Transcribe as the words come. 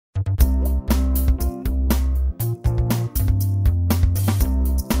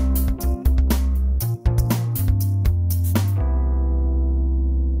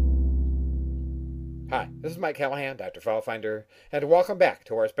This is Mike Callahan, Dr. FileFinder, and welcome back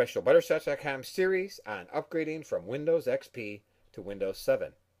to our special butterscotch.com series on upgrading from Windows XP to Windows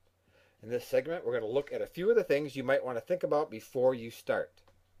 7. In this segment, we're going to look at a few of the things you might want to think about before you start.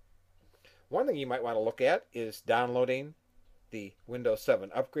 One thing you might want to look at is downloading the Windows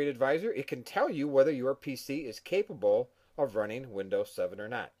 7 Upgrade Advisor. It can tell you whether your PC is capable of running Windows 7 or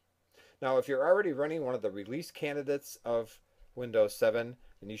not. Now, if you're already running one of the release candidates of Windows 7,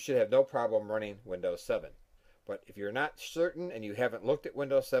 then you should have no problem running Windows 7. But if you're not certain and you haven't looked at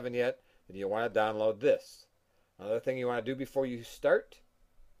Windows 7 yet, then you want to download this. Another thing you want to do before you start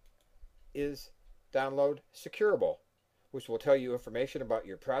is download Securable, which will tell you information about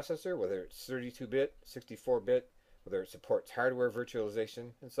your processor, whether it's 32-bit, 64-bit, whether it supports hardware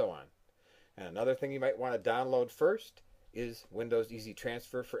virtualization, and so on. And another thing you might want to download first is Windows Easy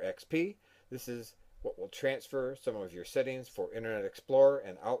Transfer for XP. This is what will transfer some of your settings for Internet Explorer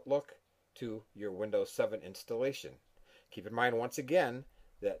and Outlook to your Windows 7 installation. Keep in mind once again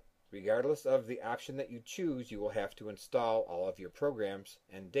that regardless of the option that you choose, you will have to install all of your programs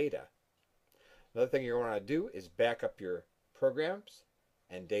and data. Another thing you want to do is back up your programs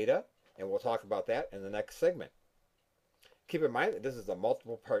and data, and we'll talk about that in the next segment. Keep in mind that this is a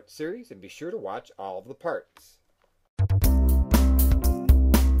multiple part series, and be sure to watch all of the parts.